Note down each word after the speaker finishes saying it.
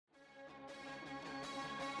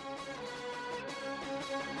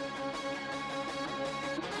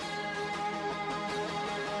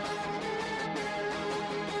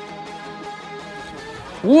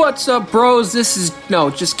What's up, bros?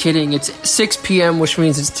 Just kidding. It's 6 p.m., which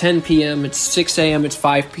means it's 10 p.m., it's 6 a.m., it's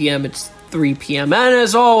 5 p.m., it's 3 p.m., and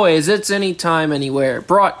as always, it's anytime, anywhere.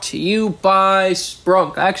 Brought to you by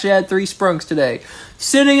Sprunk. I actually had 3 Sprunks today.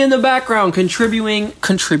 Sitting in the background, contributing,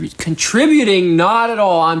 not at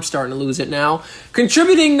all. I'm starting to lose it now.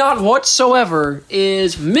 Contributing not whatsoever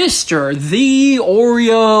is Mr. The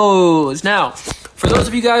Oreos. Now, for those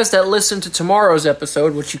of you guys that listen to tomorrow's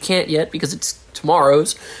episode, which you can't yet because it's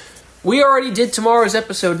tomorrow's, we already did tomorrow's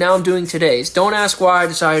episode, now I'm doing today's. Don't ask why I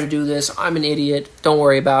decided to do this. I'm an idiot. Don't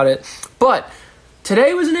worry about it. But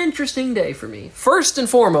today was an interesting day for me. First and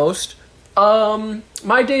foremost,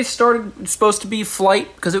 my day supposed to be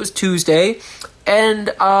flight because it was Tuesday,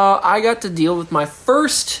 and I got to deal with my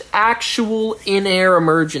first actual in-air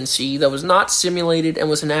emergency that was not simulated and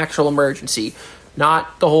was an actual emergency.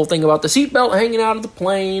 Not the whole thing about the seatbelt hanging out of the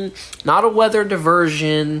plane, not a weather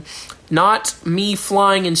diversion, not me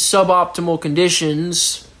flying in suboptimal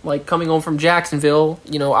conditions, like coming home from Jacksonville,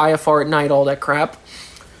 IFR at night, all that crap.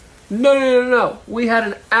 No. We had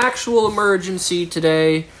an actual emergency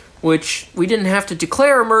today, which we didn't have to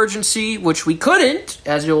declare emergency, which we couldn't,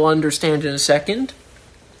 as you'll understand in a second.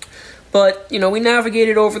 But, we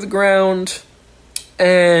navigated over the ground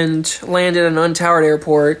and landed at an untowered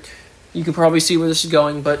airport. You can probably see where this is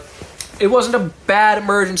going, but it wasn't a bad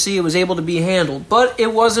emergency. It was able to be handled, but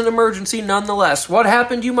it was an emergency nonetheless. What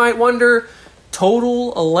happened, you might wonder?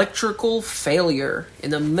 Total electrical failure in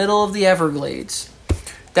the middle of the Everglades.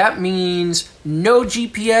 That means no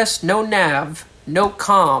GPS, no nav, no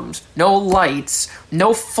comms, no lights,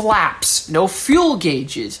 no flaps, no fuel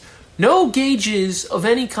gauges, no gauges of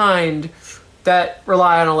any kind that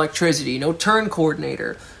rely on electricity, no turn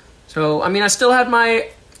coordinator. So, I still had my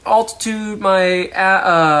altitude, my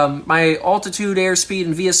altitude, airspeed,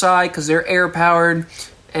 and VSI because they're air powered,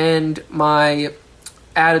 and my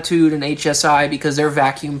attitude and HSI because they're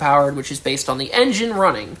vacuum powered, which is based on the engine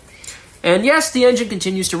running. And yes, the engine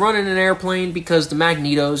continues to run in an airplane because the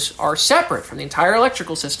magnetos are separate from the entire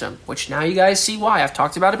electrical system, which now you guys see why. I've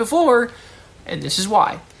talked about it before, and this is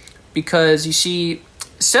why. Because you see,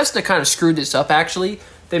 Cessna kind of screwed this up actually.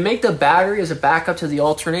 They make the battery as a backup to the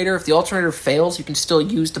alternator. If the alternator fails, you can still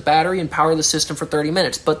use the battery and power the system for 30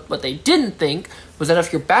 minutes. But what they didn't think was that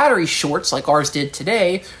if your battery shorts, like ours did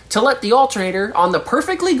today, to let the alternator on the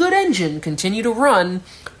perfectly good engine continue to run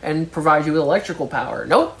and provide you with electrical power.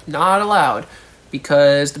 Nope, not allowed,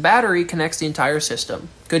 because the battery connects the entire system.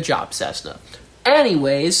 Good job, Cessna.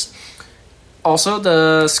 Anyways, also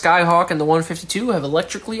the Skyhawk and the 152 have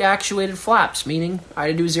electrically actuated flaps, meaning I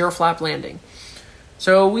had to do zero flap landing.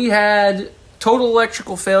 So we had total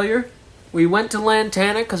electrical failure. We went to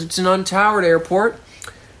Lantana because it's an untowered airport.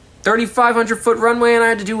 3,500-foot runway, and I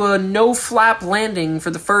had to do a no-flap landing for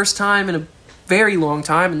the first time in a very long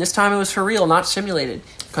time. And this time it was for real, not simulated.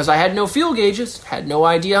 Because I had no fuel gauges, had no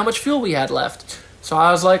idea how much fuel we had left. So I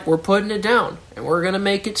was like, we're putting it down, and we're going to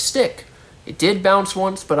make it stick. It did bounce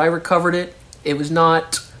once, but I recovered it. It was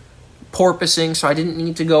not porpoising, so I didn't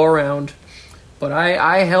need to go around. But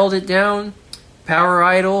I held it down. Power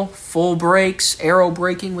idle, full brakes, aero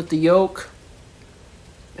braking with the yoke,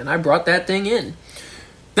 and I brought that thing in.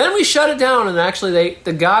 Then we shut it down, and actually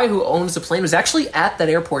the guy who owns the plane was actually at that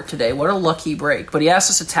airport today. What a lucky break. But he asked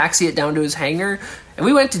us to taxi it down to his hangar, and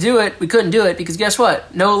we went to do it. We couldn't do it because guess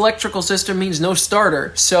what? No electrical system means no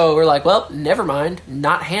starter. So we're like, well, never mind,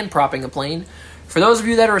 not hand-propping a plane. For those of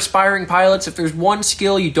you that are aspiring pilots, if there's one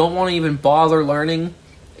skill you don't want to even bother learning,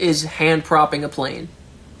 is hand-propping a plane.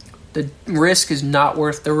 The risk is not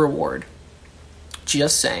worth the reward.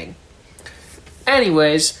 Just saying.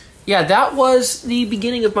 Anyways, yeah, that was the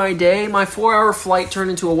beginning of my day. My 4-hour flight turned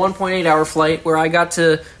into a 1.8-hour flight where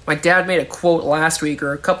my dad made a quote last week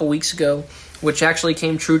or a couple weeks ago, which actually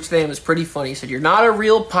came true today and was pretty funny. He said, "You're not a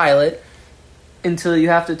real pilot until you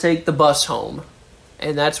have to take the bus home."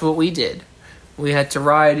 And that's what we did. We had to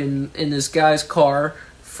ride in this guy's car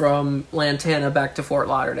from Lantana back to Fort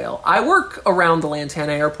Lauderdale. I work around the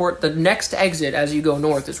Lantana airport. The next exit as you go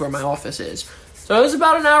north is where my office is. So it was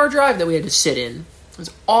about an hour drive that we had to sit in. It was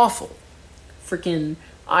awful. Freaking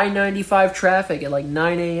I-95 traffic at like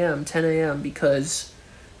 9 a.m., 10 a.m. because,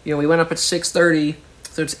 we went up at 6:30,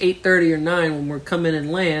 so it's 8:30 or 9 when we're coming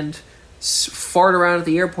and land, fart around at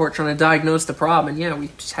the airport trying to diagnose the problem, and we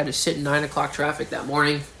just had to sit in 9 o'clock traffic that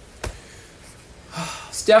morning.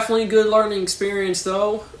 It's definitely a good learning experience,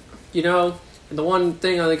 though, and the one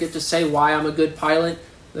thing I get to say why I'm a good pilot,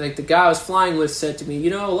 like the guy I was flying with said to me,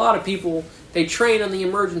 a lot of people, they train on the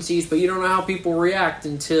emergencies, but you don't know how people react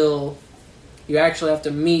until you actually have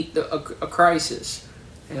to meet a crisis.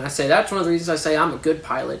 And I say that's one of the reasons I say I'm a good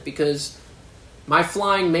pilot, because My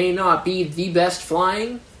flying may not be the best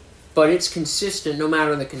flying, but it's consistent no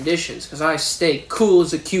matter the conditions, because I stay cool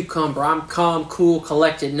as a cucumber. I'm calm, cool,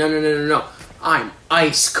 collected. No. I'm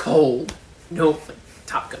ice cold. No,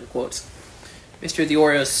 Top Gun quotes. Mr. The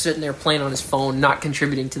Oreo's sitting there playing on his phone, not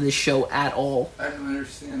contributing to this show at all. I don't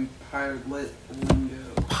understand pirate lingo.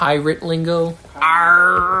 Pirate lingo?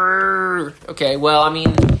 Arrgh. Okay, well, I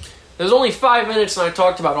mean, there's only 5 minutes and I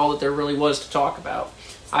talked about all that there really was to talk about.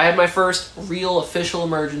 I had my first real official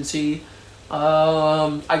emergency.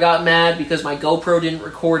 I got mad because my GoPro didn't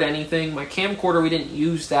record anything. My camcorder we didn't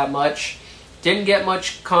use that much. Didn't get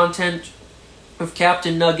much content of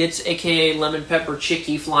Captain Nuggets, aka Lemon Pepper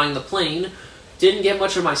Chicky, flying the plane. Didn't get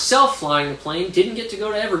much of myself flying the plane. Didn't get to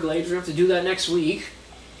go to Everglades. We're going to have to do that next week.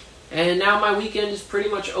 And now my weekend is pretty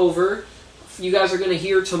much over. You guys are going to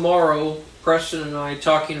hear tomorrow Preston and I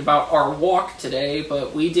talking about our walk today,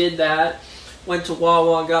 but we did that. Went to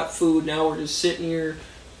Wawa, got food. Now we're just sitting here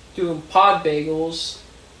doing pod bagels.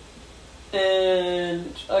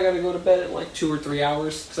 And I got to go to bed in like 2 or 3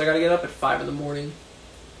 hours because I got to get up at 5 in the morning.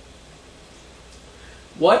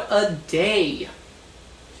 What a day.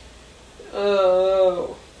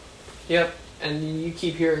 Oh. Yep. And you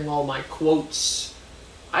keep hearing all my quotes.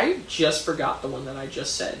 I just forgot the one that I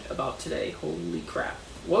just said about today. Holy crap.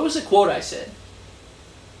 What was the quote I said?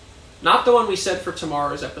 Not the one we said for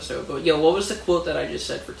tomorrow's episode, but what was the quote that I just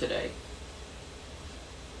said for today?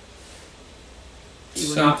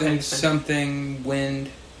 Something wind.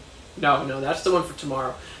 No, that's the one for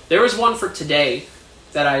tomorrow. There was one for today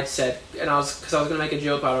that I'd said, and because I was going to make a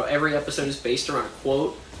joke about how every episode is based around a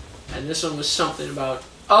quote, and this one was something about,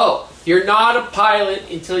 you're not a pilot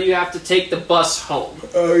until you have to take the bus home.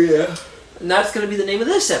 Oh, yeah. And that's going to be the name of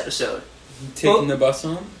this episode. Taking the bus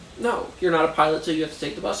home? No, you're not a pilot until you have to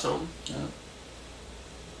take the bus home. Oh.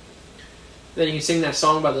 Then you can sing that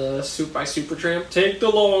song by Supertramp, Take the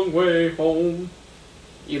Long Way Home.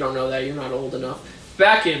 You don't know that, you're not old enough.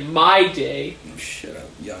 Back in my day... Shut up,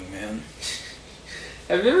 young man.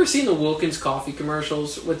 Have you ever seen the Wilkins coffee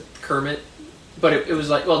commercials with Kermit? But it was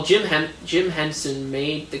like, Jim Henson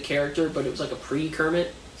made the character, but it was like a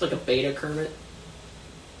pre-Kermit. It's like a beta Kermit.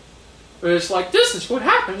 But it's like, this is what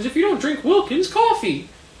happens if you don't drink Wilkins coffee.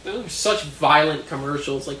 Those are such violent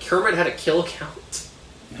commercials. Like, Kermit had a kill count.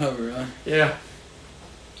 Oh, really? Yeah.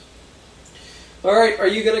 Alright, are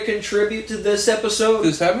you going to contribute to this episode?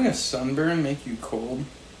 Does having a sunburn make you cold?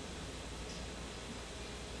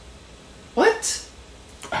 What?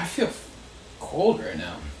 I feel cold right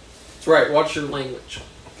now. That's right, watch your language.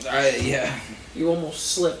 Yeah. You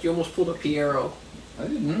almost slipped. You almost pulled a Piero. I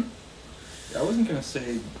didn't. I wasn't going to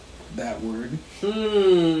say that word. I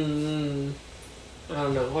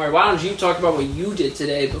don't know. Alright, why don't you talk about what you did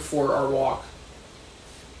today before our walk?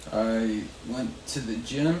 I went to the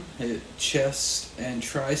gym, hit chest and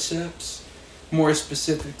triceps. More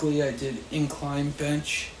specifically, I did incline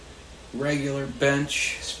bench, regular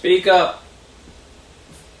bench. Speak up.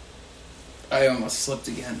 I almost slipped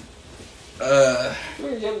again.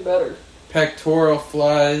 You're getting better. Pectoral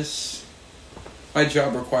flies. My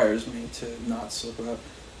job requires me to not slip up.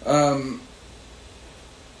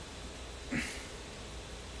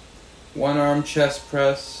 One arm chest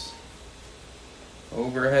press.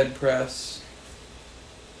 Overhead press.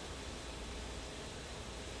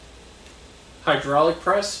 Hydraulic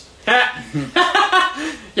press?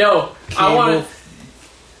 Yo, I want to...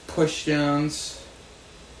 Push downs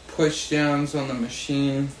on the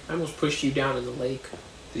machine. I almost pushed you down in the lake.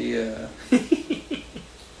 I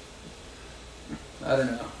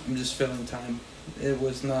don't know. I'm just filling time. It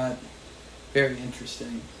was not very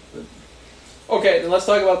interesting. But Okay, then let's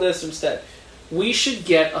talk about this instead. We should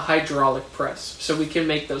get a hydraulic press so we can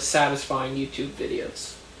make those satisfying YouTube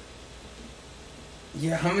videos.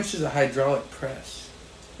 Yeah, how much is a hydraulic press?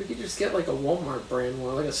 We could just get like a Walmart brand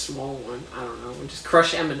one, like a small one. I don't know. And just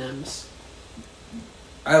crush M&Ms.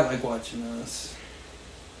 I like watching those.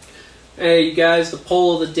 Hey, you guys, the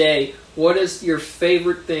poll of the day. What is your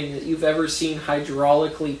favorite thing that you've ever seen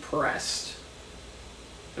hydraulically pressed?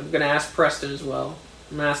 I'm going to ask Preston as well.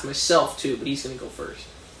 I'm going to ask myself too, but he's going to go first.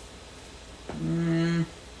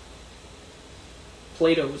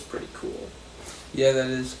 Play-Doh was pretty cool. Yeah, that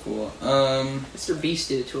is cool. Mr. Beast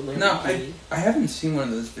did it to a Lamborghini. No, I haven't seen one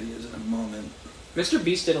of those videos in a moment. Mr.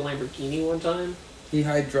 Beast did a Lamborghini one time. He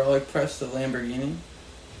hydraulic pressed a Lamborghini?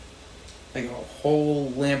 Like a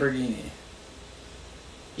whole Lamborghini.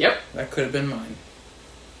 Yep. That could have been mine.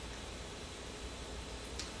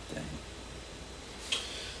 Dang.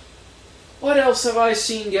 What else have I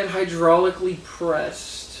seen get hydraulically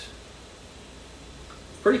pressed?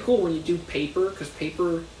 Pretty cool when you do paper, because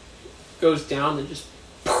paper goes down and just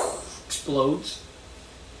explodes.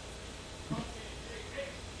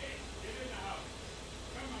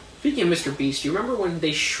 Speaking of Mr. Beast, do you remember when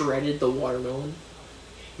they shredded the watermelon?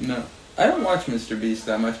 No. I don't watch Mr. Beast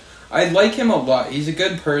that much. I like him a lot. He's a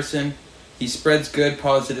good person. He spreads good,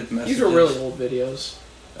 positive messages. These are really old videos.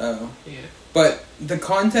 Oh. Yeah. But the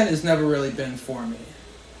content has never really been for me.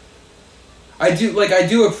 I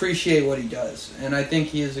do appreciate what he does, and I think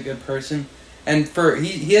he is a good person. And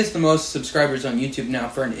he has the most subscribers on YouTube now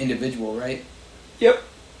for an individual, right? Yep.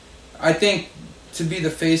 I think to be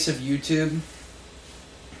the face of YouTube.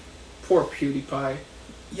 Poor PewDiePie.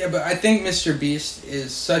 Yeah, but I think Mr. Beast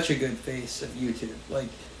is such a good face of YouTube. Like,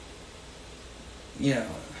 you know,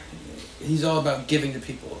 he's all about giving to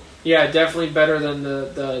people. Yeah, definitely better than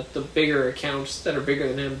the bigger accounts that are bigger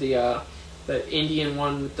than him. The Indian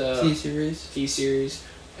one with the T-Series.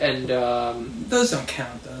 And those don't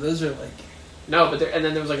count though. Those are like no, but and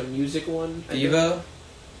then there was like a music one. Vivo.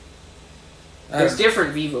 There's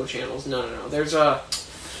different Vivo channels. No. There's a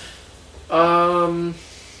But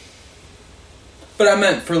I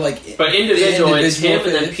meant for like. But individual it's him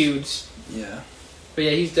and then Pewds. Yeah. But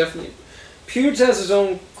yeah, he's definitely. Pewds has his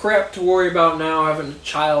own crap to worry about now, having a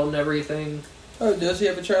child and everything. Oh, does he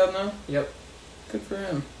have a child now? Yep. Good for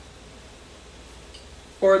him.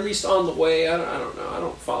 Or at least on the way. I don't know. I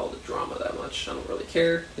don't follow the drama that much. I don't really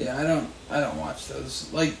care. Yeah, I don't watch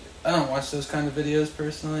those. Like, I don't watch those kind of videos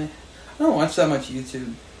personally. I don't watch that much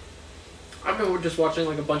YouTube. I've been just watching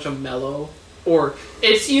like a bunch of Mellow. Or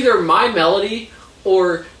it's either My Melody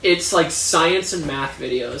or it's like science and math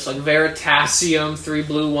videos. Like Veritasium, 3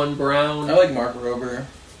 Blue, 1 Brown. I like Mark Rober.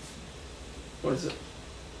 What is it?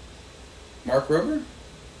 Mark Rober?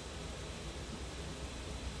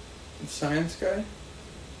 Science guy?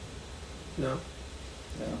 No.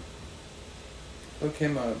 Look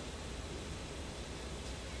him up.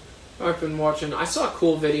 I've been watching. I saw a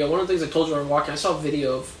cool video. One of the things I told you I was watching. I saw a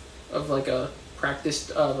video of like a practice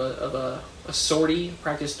of a sortie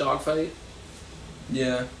practice dogfight.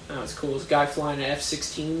 Yeah. That was cool. It was a guy flying an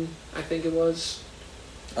F-16, I think it was.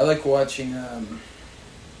 I like watching.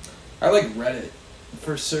 I like Reddit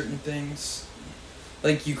for certain things,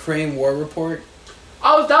 like Ukraine War Report.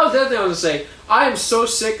 Oh, that was the other thing I was going to say. I am so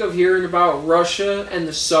sick of hearing about Russia and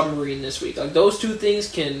the submarine this week. Like, those two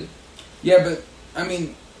things can... Yeah, but, I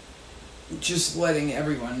mean, just letting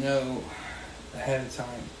everyone know ahead of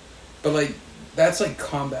time. But, like, that's, like,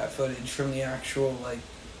 combat footage from the actual, like,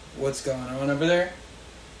 what's going on over there.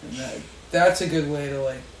 And that's a good way to,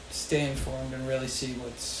 like, stay informed and really see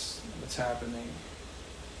what's happening.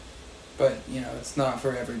 But, you know, it's not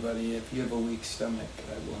for everybody. If you have a weak stomach,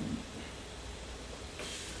 I wouldn't.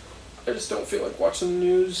 I just don't feel like watching the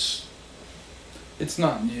news. It's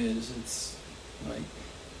not news. It's like...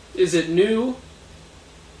 Is it new?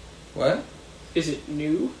 What? Is it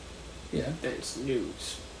new? Yeah. Then it's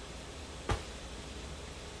news.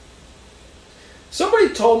 Somebody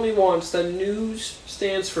told me once that news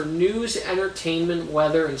stands for news, entertainment,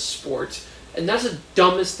 weather, and sports. And that's the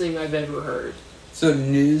dumbest thing I've ever heard. So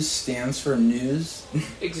news stands for news?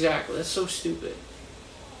 Exactly. That's so stupid.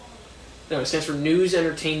 No, it stands for news,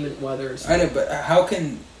 entertainment, weather, and sports. I know, but how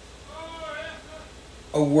can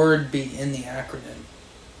a word be in the acronym?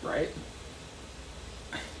 Right?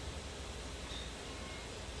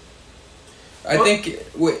 I think...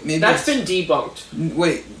 Wait, maybe that's been debunked.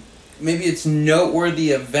 Wait, maybe it's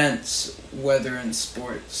noteworthy events, weather, and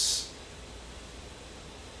sports.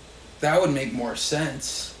 That would make more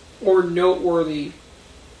sense. Or noteworthy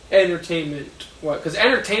entertainment. What? Because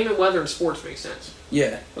entertainment, weather, and sports make sense.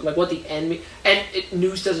 Yeah. But like what the end...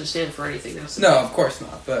 news doesn't stand for anything. That's the No, thing. of course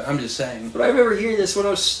not, but I'm just saying. But I remember hearing this when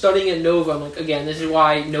I was studying at Nova. I'm like, again, this is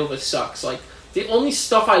why Nova sucks. Like, the only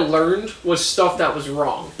stuff I learned was stuff that was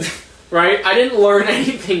wrong. Right? I didn't learn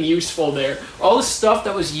anything useful there. All the stuff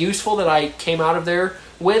that was useful that I came out of there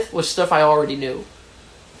with was stuff I already knew.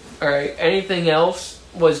 Alright? Anything else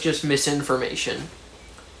was just misinformation.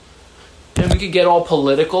 And we could get all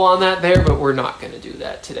political on that there, but we're not going to do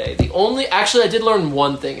that today. Actually, I did learn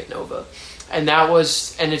one thing at Nova. And that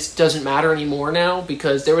was, and it doesn't matter anymore now,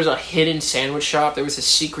 because there was a hidden sandwich shop. There was a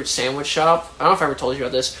secret sandwich shop. I don't know if I ever told you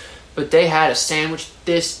about this, but they had a sandwich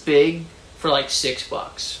this big for like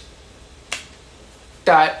 $6.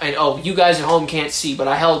 You guys at home can't see, but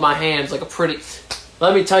I held my hands like a pretty...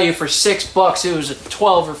 Let me tell you, for $6, it was a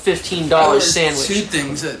 $12 or $15 sandwich. Two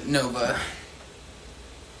things at Nova.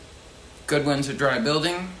 Goodwin's a dry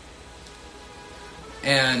building.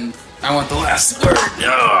 And I want the last word.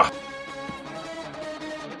 Ugh.